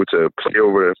and able to play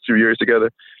over a few years together,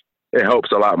 it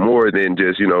helps a lot more than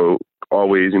just, you know,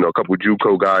 always, you know, a couple of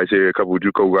JUCO guys here, a couple of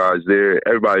JUCO guys there.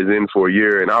 Everybody's in for a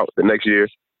year and out the next year.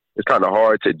 It's kind of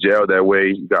hard to gel that way.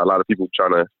 You got a lot of people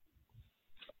trying to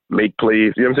make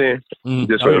plays, you know what I'm saying,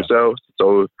 just for themselves.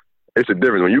 So it's a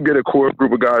difference. When you get a core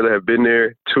group of guys that have been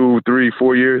there 2, 3,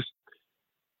 4 years,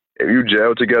 if you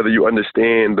gel together, you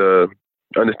understand the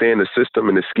system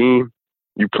and the scheme,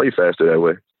 you play faster that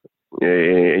way.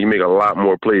 And you make a lot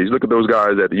more plays. Look at those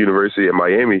guys at the University of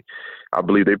Miami. I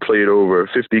believe they played over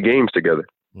 50 games together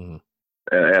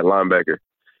at linebacker.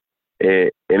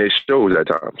 And it shows at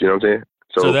times, you know what I'm saying?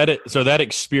 So that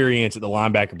experience at the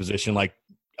linebacker position, like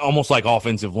almost like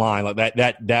offensive line, like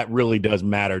that really does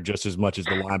matter just as much as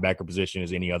the linebacker position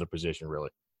as any other position, really.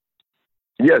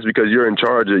 Yes, because you're in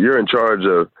charge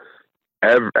of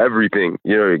everything,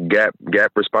 you know,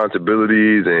 gap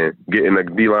responsibilities and getting the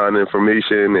D-line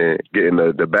information and getting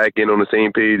the back end on the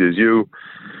same page as you.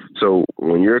 So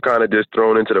when you're kind of just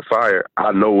thrown into the fire,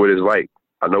 I know what it's like.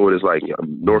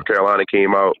 North Carolina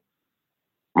came out,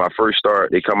 my first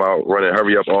start, they come out running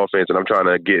hurry up offense, and I'm trying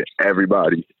to get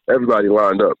everybody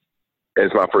lined up. And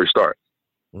it's my first start.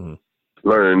 Learning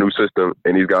a new system,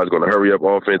 and these guys are going to hurry up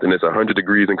offense, and it's 100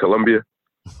 degrees in Columbia.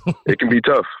 It can be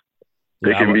tough.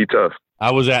 It can be tough.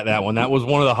 I was at that one. That was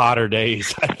one of the hotter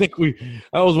days. That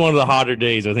was one of the hotter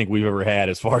days I think we've ever had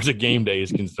as far as a game day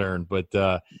is concerned. But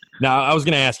now I was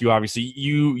going to ask you, obviously,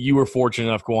 you were fortunate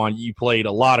enough, Kaiwan. You played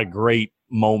a lot of great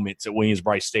moments at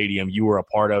Williams-Brice Stadium. You were a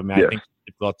part of them. I think,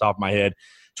 off the top of my head,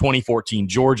 2014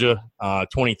 Georgia,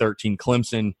 2013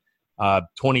 Clemson,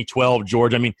 2012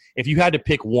 Georgia. I mean, if you had to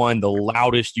pick one, the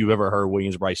loudest you've ever heard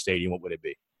Williams-Brice Stadium, what would it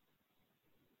be?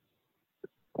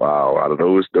 Wow, out of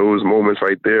those moments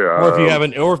right there. Or if you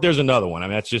haven't, or if there's another one. I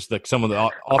mean, that's just like some of the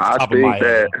off the top of my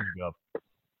head.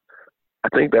 I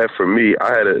think that for me,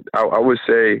 I would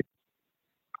say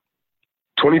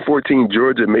 2014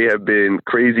 Georgia may have been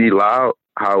crazy loud.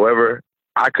 However,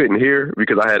 I couldn't hear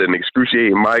because I had an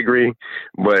excruciating migraine,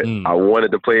 but I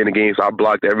wanted to play in the game, so I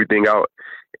blocked everything out.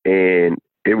 And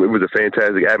it was a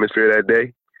fantastic atmosphere that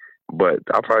day. But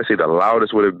I'll probably say the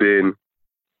loudest would have been,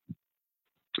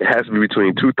 it has to be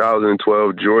between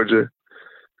 2012 Georgia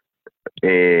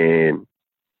and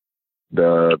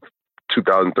the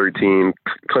 2013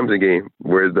 Clemson game,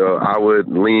 where I would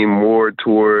lean more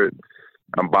toward,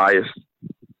 I'm biased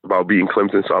about beating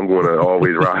Clemson, so I'm going to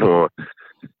always ride on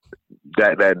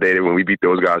that day when we beat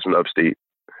those guys from upstate.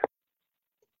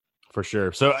 For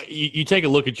sure. So you take a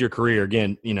look at your career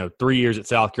again, 3 years at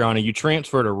South Carolina, you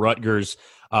transfer to Rutgers,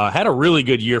 had a really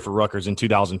good year for Rutgers in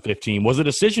 2015. Was the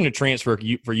decision to transfer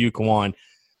for you, Kaiwan,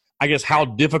 I guess, how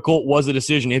difficult was the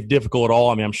decision, if difficult at all?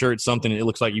 I mean, I'm sure it's something, it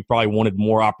looks like you probably wanted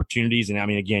more opportunities. And I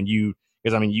mean, again, you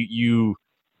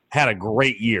had a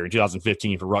great year in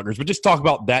 2015 for Rutgers, but just talk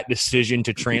about that decision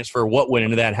to transfer. What went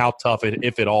into that? How tough,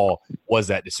 if at all, was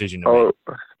that decision to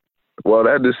make? Well,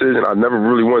 that decision, I never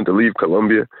really wanted to leave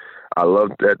Columbia. I love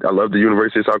that. I love the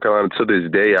University of South Carolina to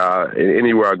this day.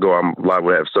 Anywhere I go, I'm liable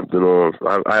to have something on.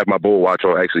 I have my bowl watch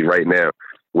on actually right now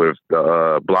with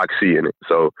Block C in it.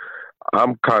 So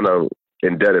I'm kind of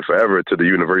indebted forever to the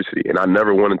university, and I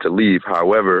never wanted to leave.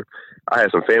 However, I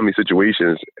had some family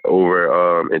situations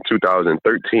over in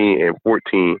 2013 and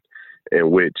 14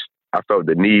 in which I felt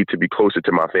the need to be closer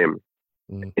to my family.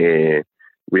 And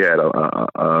we had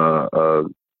a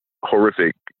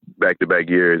horrific back-to-back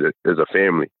years as a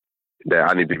family that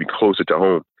I needed to be closer to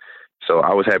home. So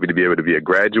I was happy to be able to be a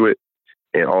graduate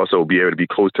and also be able to be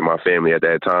close to my family at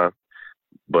that time.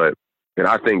 And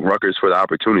I thank Rutgers for the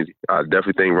opportunity. I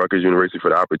definitely thank Rutgers University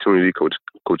for the opportunity. Coach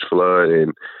Flood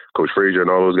and Coach Frazier and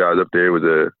all those guys up there. It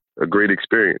was a great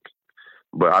experience.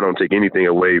 But I don't take anything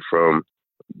away from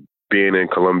being in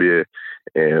Columbia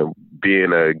and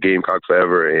being a Gamecock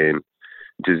forever and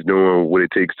just doing what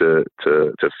it takes to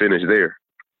finish there.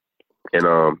 And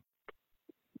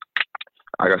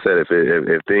like I said,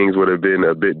 if things would have been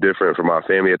a bit different for my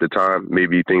family at the time,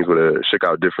 maybe things would have shook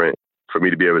out different for me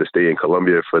to be able to stay in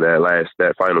Columbia for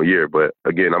that final year. But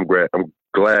again, I'm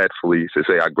gladfully to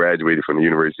say I graduated from the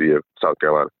University of South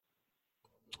Carolina.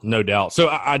 No doubt. So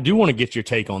I do want to get your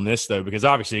take on this, though, because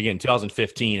obviously, again,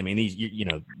 2015, I mean, these,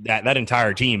 that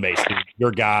entire team, basically,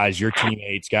 your guys, your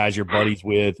teammates, guys you're buddies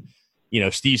with,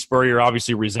 Steve Spurrier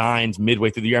obviously resigns midway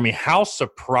through the year. I mean, how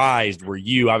surprised were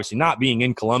you, obviously not being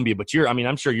in Columbia, but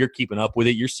I'm sure you're keeping up with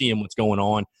it. You're seeing what's going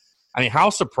on. I mean, how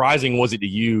surprising was it to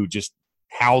you just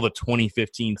how the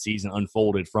 2015 season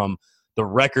unfolded, from the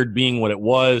record being what it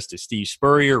was to Steve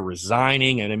Spurrier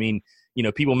resigning? And I mean,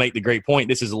 people make the great point.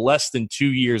 This is less than 2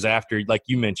 years after, like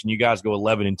you mentioned, you guys go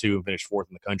 11-2 and finish fourth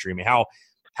in the country. I mean,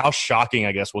 how shocking,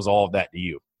 I guess, was all of that to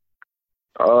you?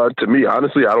 To me,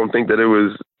 honestly, I don't think that it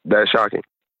was that shocking.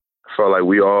 I felt like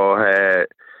we all had,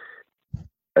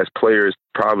 as players,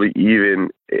 probably even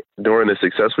during the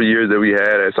successful years that we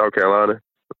had at South Carolina,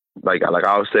 like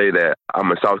I'll say that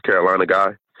I'm a South Carolina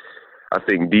guy. I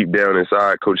think deep down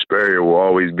inside, Coach Spurrier will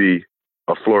always be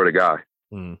a Florida guy.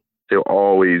 He'll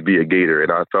always be a Gator,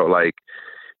 and I felt like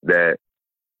that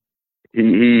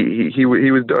he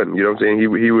was done. You know what I'm saying?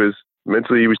 He was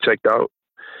mentally, he was checked out.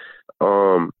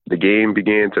 The game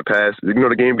began to pass. The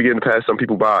game began to pass some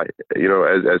people by.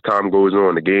 As time goes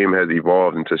on, the game has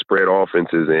evolved into spread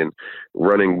offenses and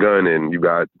run and gun, and you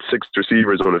got 6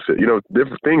 receivers on the field.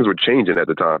 Different things were changing at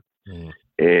the time,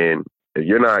 and if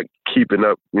you're not keeping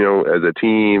up, as a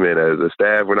team and as a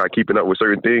staff, we're not keeping up with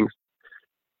certain things.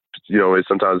 It's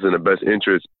sometimes in the best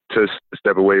interest to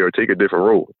step away or take a different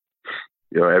role.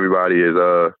 Everybody is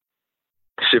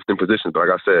shifting positions, but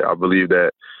like I said, I believe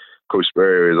that Coach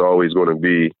Spurrier is always going to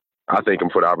be. I thank him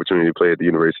for the opportunity to play at the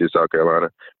University of South Carolina,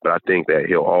 but I think that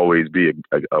he'll always be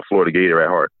a Florida Gator at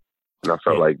heart, and I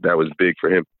felt like that was big for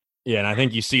him. Yeah, and I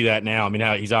think you see that now. I mean,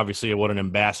 he's obviously an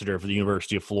ambassador for the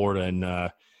University of Florida,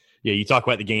 and you talk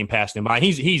about the game passing him by.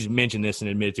 He's mentioned this and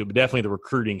admitted to it, but definitely the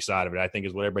recruiting side of it, I think,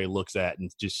 is what everybody looks at, and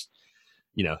just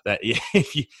that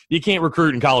if you can't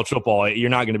recruit in college football, you're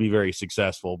not going to be very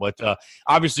successful. But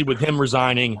obviously, with him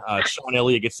resigning, Sean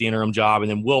Elliott gets the interim job,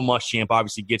 and then Will Muschamp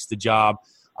obviously gets the job.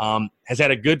 Has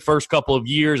had a good first couple of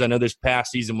years. I know this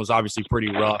past season was obviously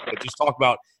pretty rough, but just talk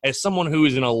about, as someone who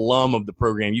is an alum of the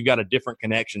program, you've got a different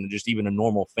connection than just even a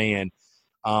normal fan.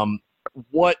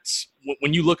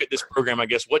 When you look at this program, I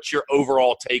guess, what's your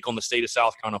overall take on the state of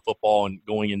South Carolina football and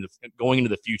going into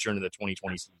the future, into the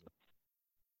 2020 season?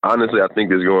 Honestly, I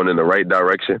think it's going in the right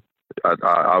direction.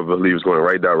 I believe it's going in the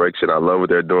right direction. I love what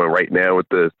they're doing right now with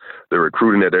the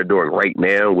recruiting that they're doing right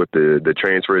now with the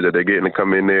transfers that they're getting to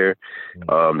come in there,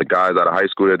 the guys out of high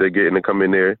school that they're getting to come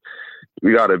in there.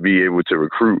 We got to be able to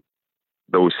recruit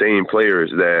those same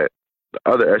players that the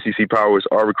other SEC powers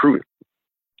are recruiting.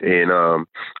 And I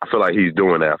feel like he's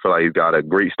doing that. I feel like he's got a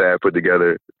great staff put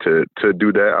together to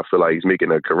do that. I feel like he's making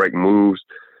the correct moves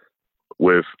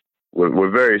with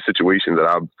various situations that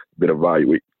I've been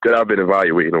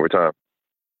evaluating over time.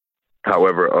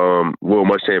 However, Will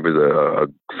Muschamp is a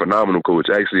phenomenal coach.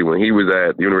 Actually, when he was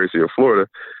at the University of Florida,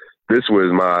 this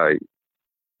was my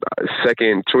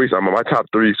second choice. My top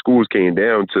 3 schools came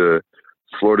down to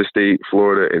Florida State,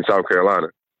 Florida, and South Carolina,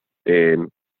 and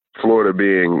Florida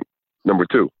being number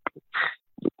 2.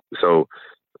 So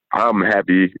I'm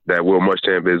happy that Will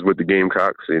Muschamp is with the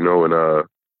Gamecocks, and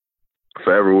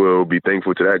forever will be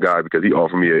thankful to that guy because he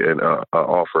offered me an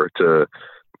offer to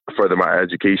further my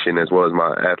education as well as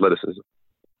my athleticism.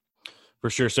 For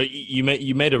sure. So you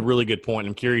made a really good point.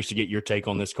 I'm curious to get your take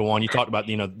on this, Kaiwan. You talked about,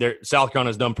 South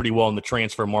Carolina's done pretty well in the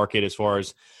transfer market as far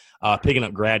as picking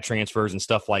up grad transfers and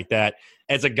stuff like that.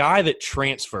 As a guy that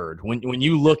transferred, when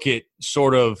you look at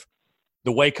sort of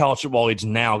the way college football is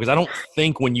now, because I don't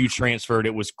think when you transferred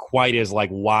it was quite as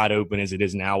wide open as it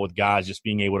is now, with guys just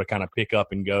being able to kind of pick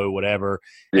up and go, whatever.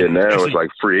 Yeah, now it's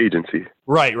like free agency.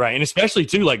 Right. And especially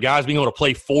too, guys being able to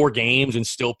play 4 games and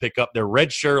still pick up their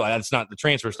red shirt. That's not the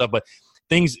transfer stuff, but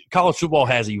college football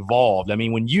has evolved. I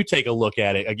mean, when you take a look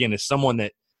at it, again, as someone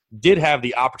that did have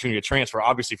the opportunity to transfer,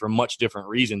 obviously for much different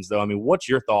reasons, though. I mean, what's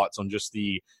your thoughts on just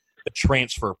the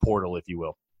transfer portal, if you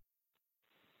will?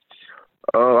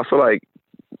 I feel like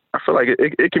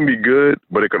it can be good,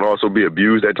 but it can also be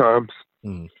abused at times.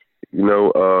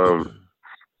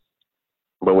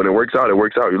 But when it works out, it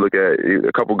works out. You look at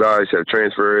a couple guys have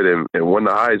transferred and won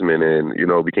the Heisman and,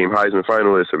 became Heisman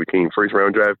finalists or became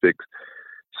first-round draft picks.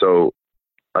 So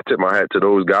I tip my hat to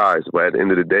those guys. But at the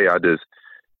end of the day, I've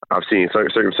seen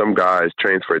some guys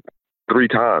transfer 3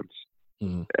 times.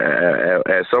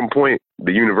 Mm-hmm. At some point,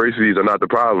 the universities are not the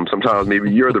problem. Sometimes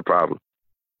maybe you're the problem.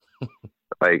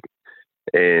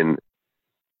 And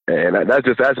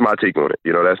that's my take on it.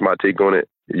 That's my take on it.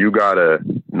 You gotta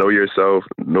know yourself,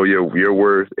 know your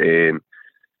worth, and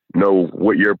know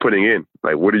what you're putting in.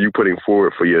 Like, what are you putting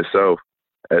forward for yourself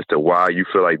as to why you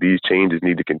feel like these changes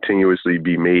need to continuously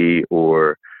be made,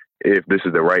 or if this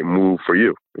is the right move for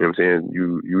you. You know what I'm saying?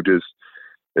 You just,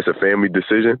 it's a family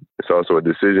decision. It's also a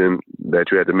decision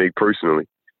that you have to make personally.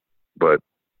 But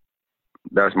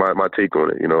that's my take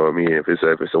on it. You know what I mean? If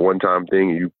it's a one-time thing,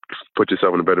 you put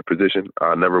yourself in a better position.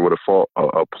 I never would have fought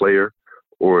a player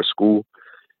or a school.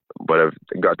 But I've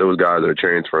got those guys that are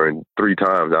transferring 3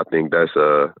 times. I think that's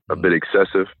a bit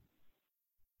excessive.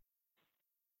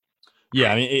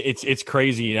 Yeah, I mean, it's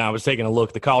crazy. I was taking a look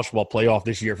at the college football playoff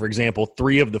this year, for example.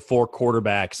 3 of the 4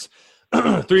 quarterbacks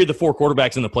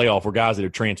in the playoff were guys that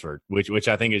have transferred, which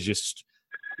I think is just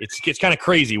it's kind of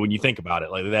crazy when you think about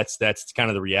it. Like that's kind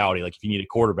of the reality. Like if you need a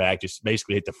quarterback, just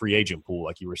basically hit the free agent pool,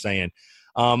 like you were saying.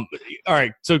 All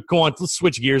right, so go on. Let's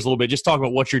switch gears a little bit. Just talk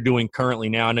about what you're doing currently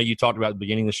now. I know you talked about at the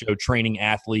beginning of the show training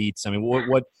athletes. I mean,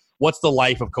 what's the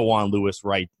life of Kaiwan Lewis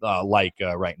right now? Life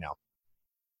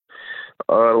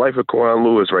of Kaiwan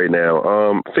Lewis right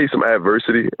now. Face some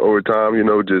adversity over time.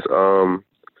 Just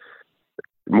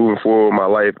moving forward with my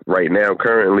life right now,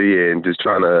 currently, and just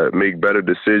trying to make better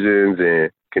decisions and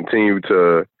continue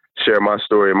to share my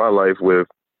story and my life with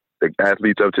the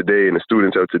athletes of today and the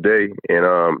students of today,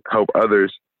 and help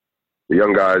others, the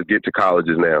young guys, get to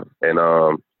colleges now, and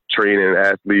training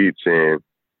athletes and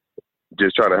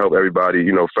just trying to help everybody,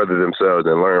 further themselves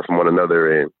and learn from one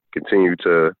another and continue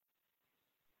to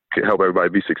help everybody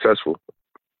be successful.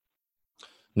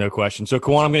 No question. So,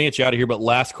 Kaiwan, I'm going to get you out of here, but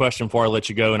last question before I let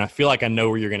you go, and I feel like I know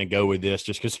where you're going to go with this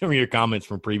just because some of your comments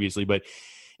from previously, but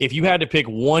if you had to pick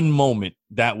one moment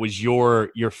that was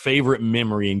your favorite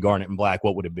memory in Garnet and Black,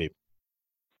 what would it be?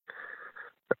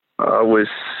 I would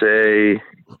say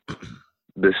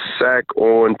the sack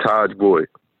on Taj Boyd.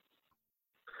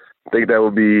 I think that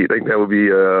would be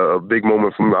a big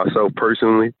moment for myself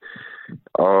personally.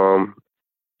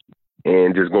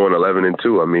 And just going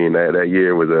 11-2. I mean, that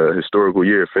year was a historical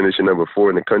year, finishing number 4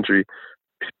 in the country.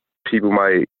 People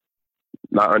might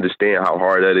not understand how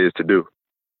hard that is to do.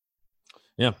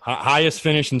 Yeah, highest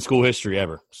finish in school history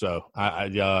ever. So,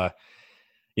 it's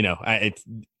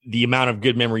the amount of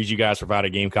good memories you guys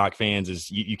provided Gamecock fans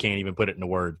is you can't even put it into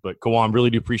words. But, Kaiwan,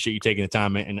 really do appreciate you taking the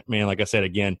time. And, man, like I said,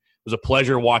 again, it was a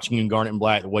pleasure watching you in Garnet and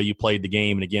Black, the way you played the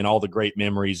game. And, again, all the great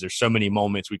memories. There's so many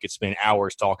moments we could spend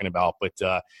hours talking about. But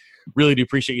really do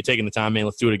appreciate you taking the time, man.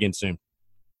 Let's do it again soon.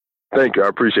 Thank you. I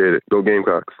appreciate it. Go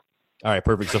Gamecocks. All right,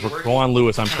 perfect. So for Kaiwan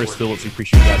Lewis, I'm Chris Phillips. We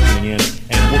appreciate you guys tuning in.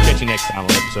 And we'll catch you next time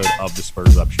on an episode of the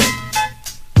Spurs Up Show.